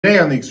Today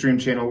on the Extreme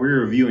Channel,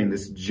 we're reviewing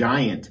this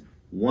giant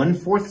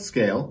 1/4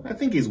 scale, I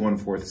think he's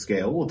 1/4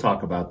 scale, we'll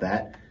talk about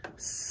that,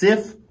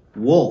 SIF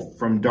wolf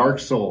from Dark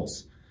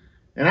Souls.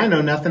 And I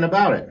know nothing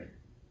about it.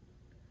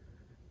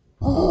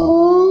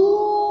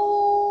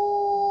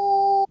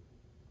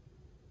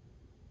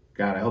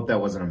 God, I hope that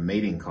wasn't a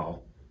mating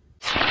call.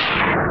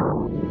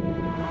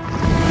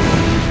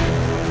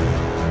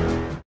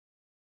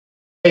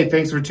 Hey,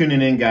 thanks for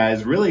tuning in,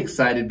 guys. Really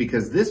excited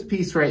because this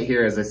piece right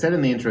here, as I said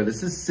in the intro,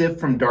 this is SIF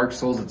from Dark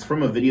Souls. It's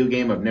from a video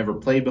game I've never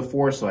played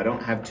before, so I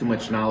don't have too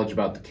much knowledge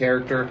about the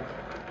character.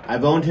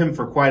 I've owned him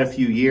for quite a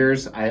few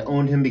years. I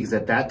owned him because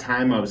at that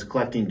time I was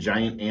collecting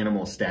giant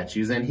animal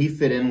statues, and he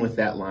fit in with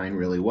that line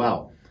really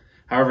well.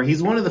 However,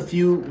 he's one of the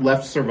few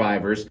left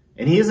survivors,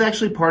 and he is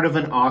actually part of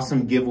an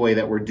awesome giveaway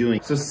that we're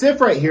doing. So SIF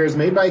right here is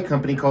made by a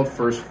company called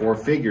First 4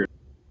 Figures,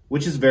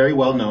 which is very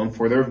well known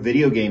for their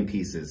video game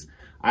pieces.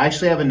 I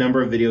actually have a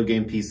number of video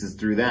game pieces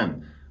through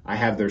them. I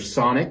have their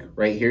Sonic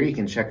right here. You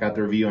can check out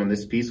the review on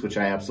this piece, which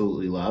I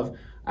absolutely love.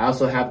 I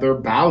also have their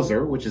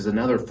Bowser, which is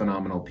another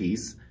phenomenal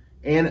piece,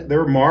 and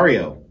their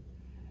Mario.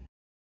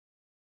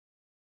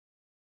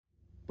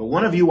 But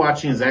one of you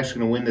watching is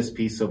actually going to win this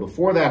piece, so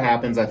before that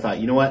happens, I thought,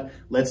 you know what?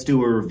 Let's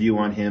do a review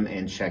on him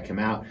and check him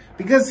out,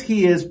 because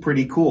he is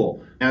pretty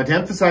cool. Now, to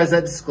emphasize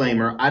that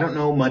disclaimer, I don't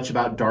know much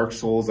about Dark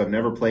Souls. I've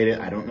never played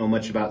it. I don't know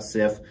much about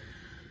SIF.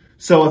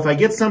 So if I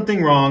get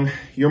something wrong,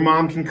 your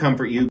mom can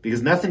comfort you,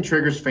 because nothing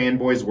triggers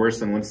fanboys worse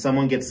than when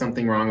someone gets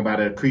something wrong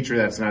about a creature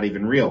that's not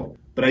even real.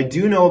 But I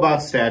do know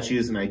about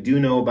statues and I do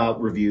know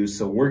about reviews,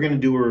 so we're going to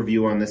do a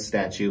review on this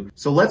statue.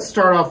 So let's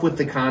start off with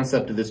the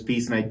concept of this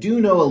piece, and I do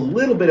know a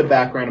little bit of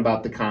background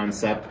about the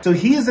concept. So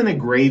he is in a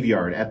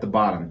graveyard at the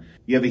bottom.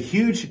 You have a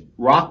huge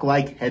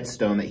rock-like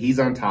headstone that he's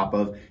on top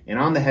of, and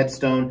on the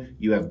headstone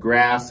you have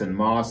grass and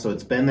moss, so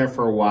it's been there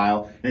for a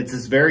while. And it's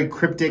this very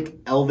cryptic,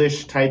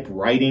 elvish type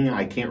writing.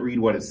 I can't read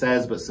what it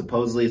says, but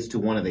supposedly it's to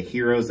one of the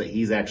heroes that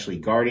he's actually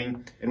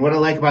guarding. And what I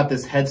like about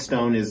this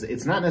headstone is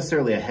it's not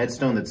necessarily a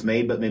headstone that's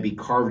made, but maybe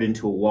carved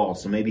into a wall.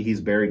 So maybe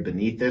he's buried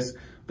beneath this,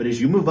 but as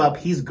you move up,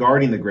 he's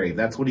guarding the grave.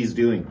 That's what he's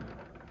doing.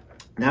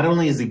 Not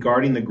only is he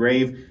guarding the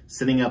grave,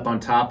 sitting up on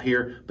top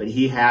here, but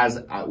he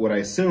has what I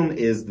assume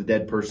is the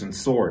dead person's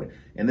sword.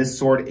 And this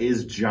sword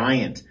is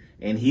giant,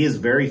 and he is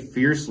very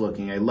fierce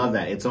looking. I love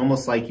that. It's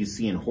almost like you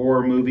see in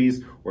horror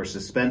movies or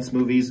suspense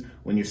movies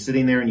when you're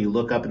sitting there and you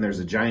look up and there's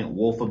a giant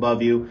wolf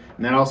above you.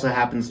 And that also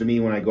happens to me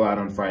when I go out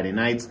on Friday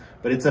nights.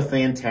 But it's a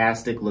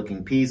fantastic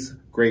looking piece.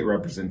 Great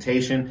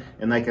representation.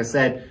 And like I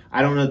said,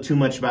 I don't know too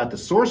much about the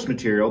source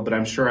material, but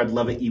I'm sure I'd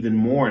love it even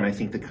more, and I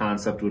think the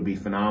concept would be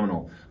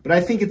phenomenal. But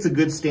I think it's a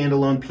good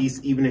standalone piece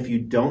even if you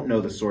don't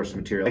know the source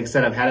material. Like I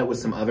said, I've had it with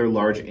some other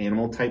large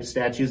animal type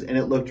statues and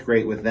it looked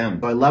great with them.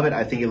 So I love it.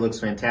 I think it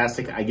looks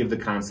fantastic. I give the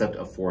concept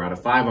a 4 out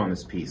of 5 on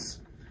this piece.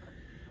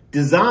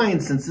 Design,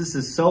 since this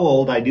is so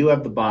old, I do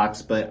have the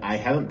box, but I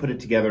haven't put it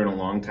together in a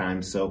long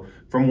time. So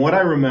from what I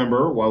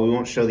remember, while we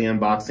won't show the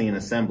unboxing and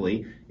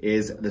assembly,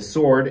 is the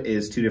sword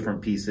is 2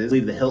 different pieces. I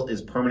believe the hilt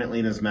is permanently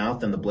in his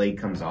mouth and the blade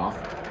comes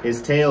off.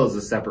 His tail is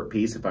a separate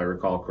piece, if I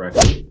recall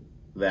correctly.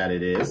 That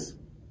it is.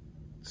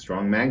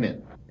 Strong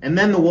magnet. And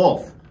then the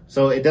wolf.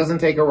 So it doesn't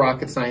take a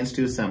rocket science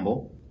to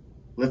assemble.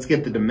 Let's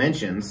get the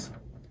dimensions.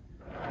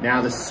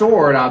 Now the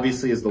sword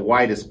obviously is the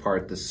widest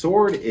part. The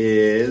sword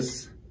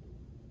is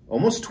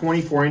almost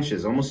 24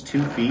 inches, almost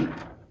 2 feet.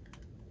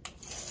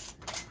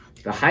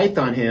 The height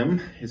on him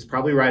is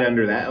probably right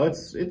under that. Oh,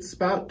 it's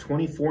about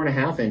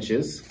 24.5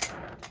 inches.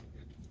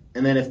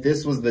 And then if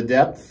this was the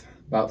depth,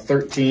 about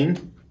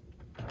 13.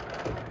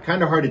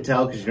 Kind of hard to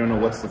tell because you don't know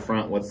what's the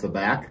front, what's the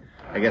back.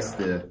 I guess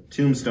the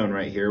tombstone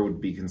right here would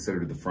be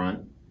considered the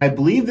front. I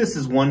believe this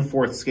is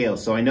 1/4 scale,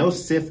 so I know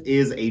SIF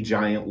is a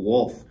giant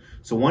wolf.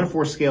 So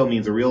 1/4 scale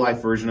means a real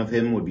life version of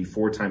him would be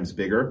 4 times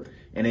bigger.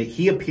 And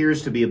he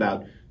appears to be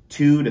about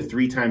 2 to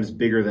 3 times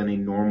bigger than a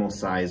normal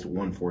sized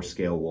 1/4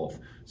 scale wolf.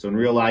 So in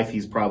real life,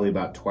 he's probably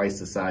about twice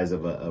the size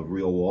of a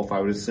real wolf, I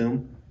would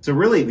assume. So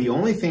really, the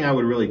only thing I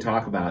would really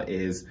talk about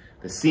is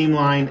the seam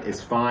line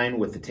is fine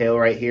with the tail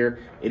right here.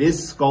 It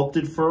is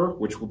sculpted fur,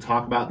 which we'll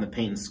talk about in the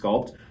paint and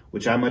sculpt,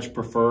 which I much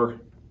prefer.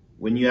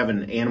 When you have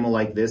an animal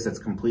like this that's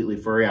completely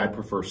furry, I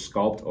prefer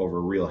sculpt over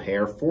real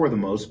hair for the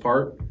most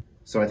part.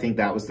 So I think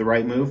that was the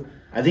right move.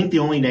 I think the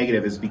only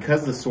negative is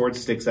because the sword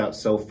sticks out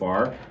so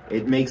far,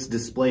 it makes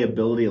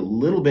displayability a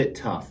little bit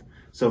tough.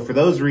 So for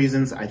those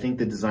reasons, I think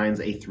the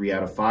design's a 3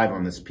 out of 5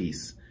 on this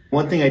piece.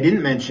 One thing I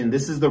didn't mention,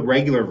 this is the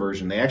regular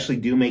version. They actually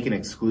do make an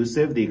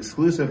exclusive. The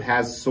exclusive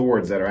has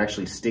swords that are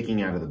actually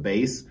sticking out of the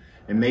base,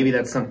 and maybe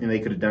that's something they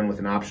could have done with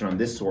an option on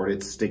this sword.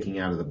 It's sticking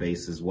out of the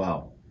base as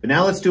well. But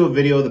now let's do a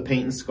video of the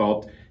paint and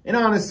sculpt. And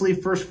honestly,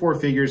 First 4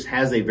 Figures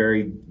has a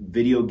very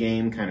video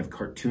game kind of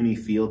cartoony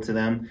feel to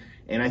them.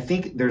 And I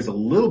think there's a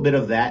little bit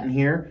of that in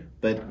here,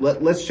 but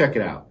let's check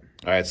it out.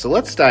 All right, so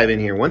let's dive in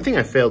here. One thing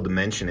I failed to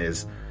mention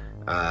is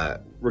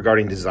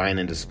regarding design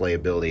and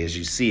displayability. As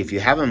you see, if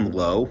you have him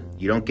low,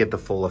 you don't get the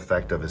full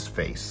effect of his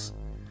face.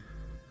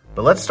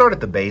 But let's start at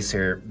the base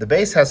here. The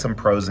base has some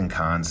pros and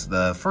cons.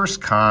 The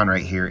first con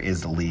right here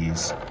is the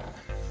leaves.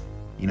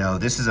 You know,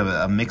 this is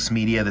a mixed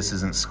media. This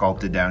isn't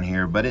sculpted down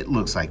here, but it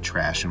looks like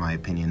trash in my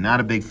opinion. Not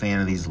a big fan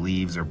of these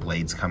leaves or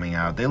blades coming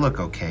out. They look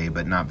okay,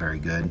 but not very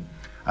good.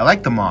 I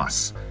like the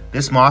moss.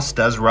 This moss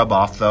does rub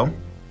off though,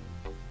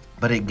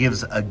 but it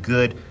gives a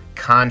good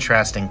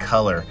contrasting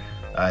color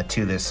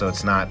to this, so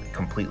it's not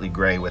completely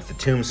gray. With the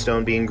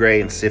tombstone being gray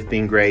and SIF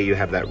being gray, you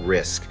have that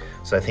risk.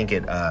 So I think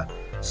it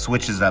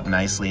switches up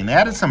nicely. And they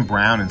added some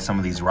brown in some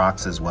of these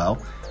rocks as well.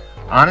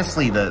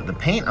 Honestly, the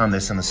paint on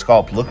this and the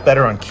sculpt look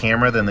better on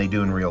camera than they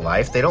do in real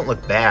life. They don't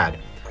look bad,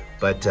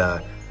 but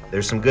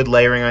there's some good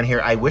layering on here.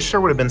 I wish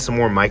there would have been some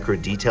more micro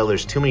detail.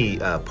 There's too many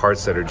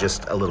parts that are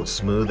just a little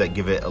smooth that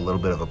give it a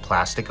little bit of a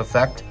plastic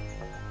effect.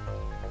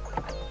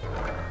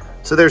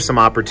 So there's some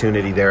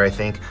opportunity there, I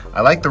think.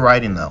 I like the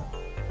writing though.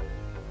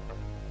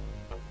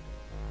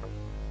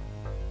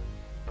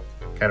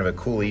 Kind of a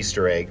cool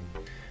Easter egg.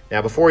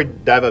 Now before we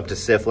dive up to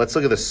SIF, let's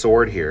look at the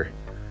sword here.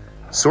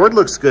 Sword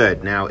looks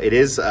good. Now it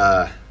is,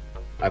 I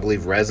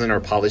believe, resin or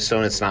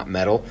polystone. It's not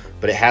metal,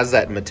 but it has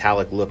that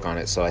metallic look on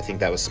it, so I think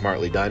that was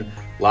smartly done.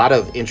 A lot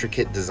of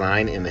intricate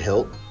design in the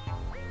hilt.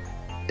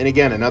 And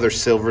again, another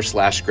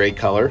silver/gray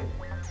color.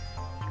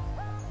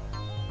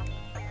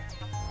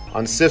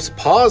 On SIF's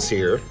paws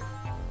here,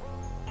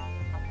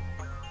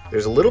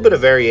 there's a little bit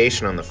of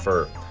variation on the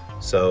fur.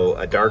 So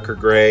a darker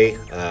gray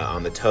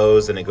on the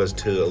toes, and it goes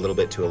to a little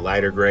bit to a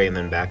lighter gray, and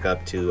then back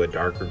up to a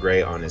darker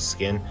gray on his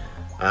skin.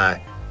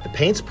 The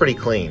paint's pretty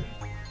clean.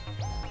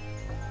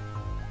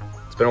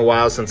 It's been a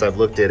while since I've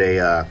looked at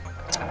a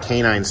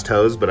canine's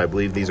toes, but I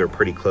believe these are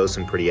pretty close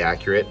and pretty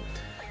accurate.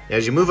 Now,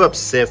 as you move up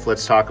SIF,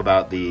 let's talk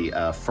about the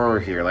fur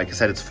here. Like I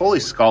said, it's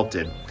fully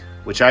sculpted,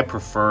 which I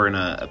prefer in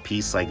a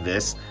piece like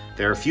this.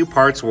 There are a few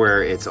parts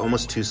where it's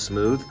almost too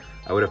smooth.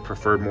 I would have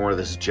preferred more of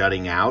this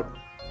jutting out.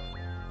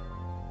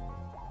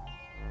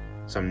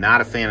 So I'm not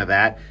a fan of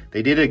that.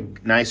 They did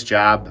a nice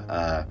job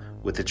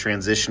with the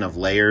transition of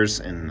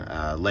layers and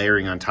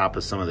layering on top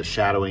of some of the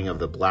shadowing of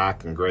the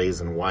black and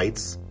grays and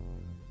whites.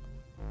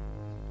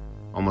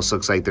 Almost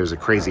looks like there's a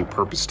crazy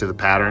purpose to the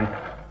pattern.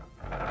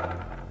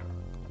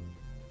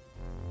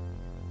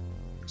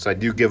 So I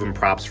do give them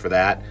props for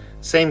that.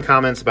 Same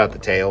comments about the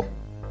tail.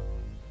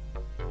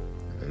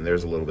 And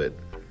there's a little bit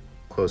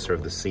closer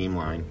of the seam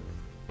line.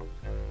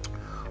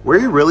 Where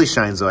he really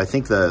shines though, I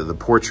think the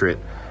portrait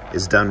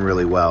is done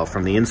really well.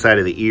 From the inside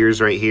of the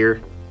ears right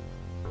here,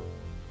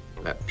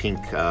 that pink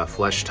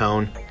flesh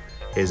tone,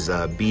 his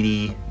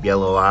beady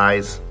yellow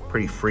eyes,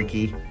 pretty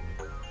freaky.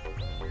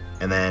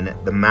 And then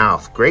the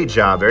mouth, great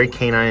job, very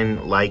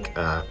canine-like.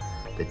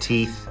 The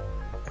teeth,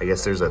 I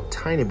guess there's a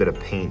tiny bit of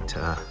paint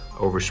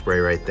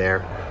overspray right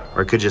there,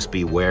 or it could just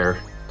be wear.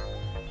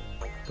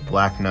 The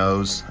black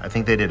nose, I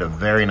think they did a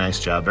very nice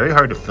job. Very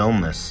hard to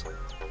film this.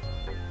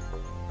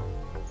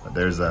 But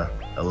there's a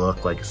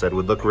look, like I said,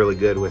 would look really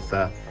good with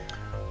the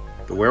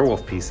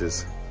werewolf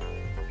pieces.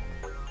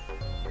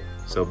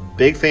 So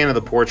big fan of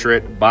the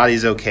portrait.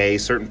 Body's okay.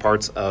 Certain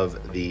parts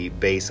of the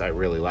base I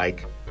really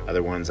like.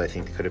 Other ones I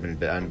think could have been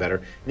done better.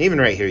 And even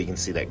right here you can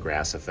see that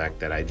grass effect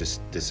that I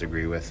just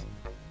disagree with.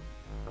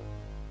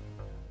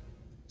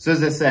 So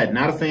as I said,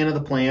 not a fan of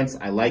the plants.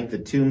 I like the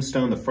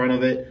tombstone, the front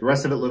of it. The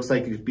rest of it looks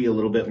like it could be a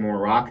little bit more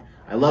rock.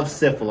 I love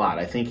SIF a lot.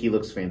 I think he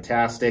looks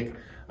fantastic.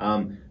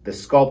 The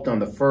sculpt on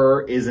the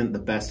fur isn't the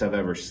best I've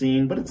ever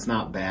seen, but it's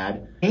not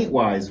bad.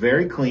 Paint-wise,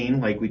 very clean,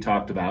 like we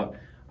talked about.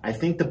 I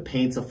think the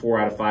paint's a 4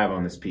 out of 5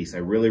 on this piece. I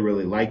really,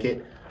 really like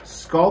it.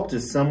 Sculpt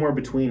is somewhere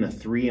between a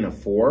 3 and a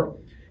 4.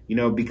 You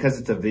know, because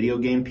it's a video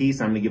game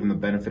piece, I'm gonna give them the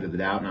benefit of the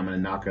doubt and I'm gonna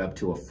knock it up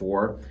to a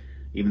 4,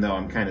 even though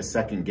I'm kind of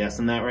second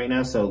guessing that right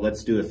now. So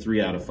let's do a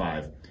 3 out of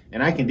 5.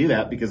 And I can do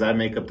that because I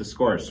make up the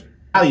scores.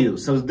 Value,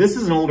 so this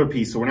is an older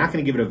piece, so we're not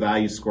gonna give it a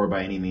value score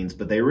by any means,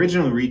 but they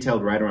originally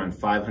retailed right around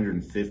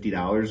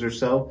 $550 or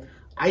so.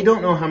 I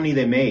don't know how many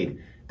they made.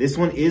 This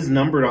one is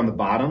numbered on the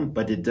bottom,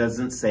 but it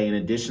doesn't say an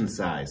edition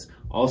size.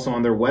 Also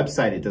on their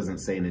website, it doesn't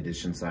say an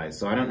edition size.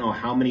 So I don't know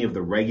how many of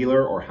the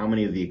regular or how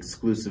many of the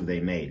exclusive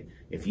they made.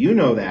 If you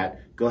know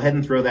that, go ahead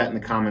and throw that in the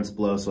comments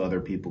below so other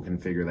people can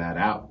figure that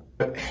out.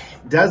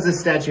 Does this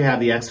statue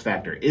have the X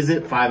factor? Is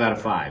it 5 out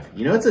of 5?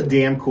 You know, it's a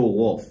damn cool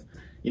wolf.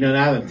 You know,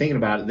 now that I'm thinking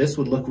about it, this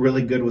would look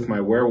really good with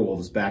my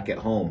werewolves back at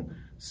home.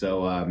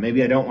 So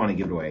maybe I don't want to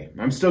give it away.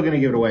 I'm still going to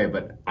give it away,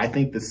 but I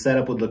think the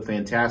setup would look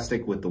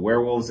fantastic with the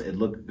werewolves. It'd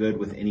look good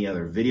with any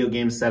other video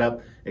game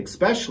setup,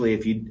 especially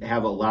if you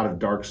have a lot of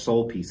Dark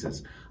Soul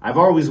pieces. I've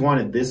always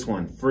wanted this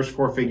one. First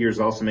Four Figures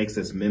also makes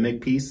this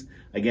Mimic piece.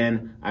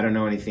 Again, I don't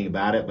know anything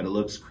about it, but it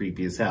looks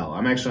creepy as hell.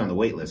 I'm actually on the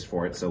wait list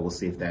for it, so we'll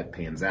see if that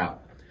pans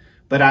out.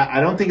 But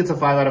I don't think it's a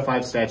 5 out of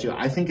 5 statue.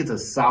 I think it's a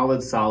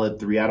solid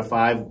 3 out of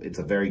 5. It's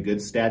a very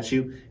good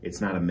statue.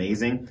 It's not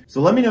amazing. So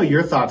let me know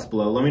your thoughts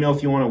below. Let me know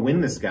if you want to win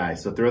this guy.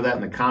 So throw that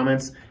in the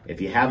comments. If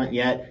you haven't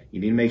yet,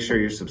 you need to make sure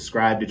you're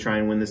subscribed to try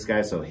and win this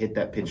guy. So hit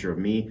that picture of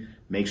me.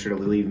 Make sure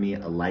to leave me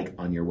a like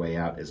on your way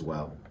out as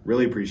well.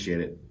 Really appreciate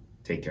it.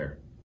 Take care.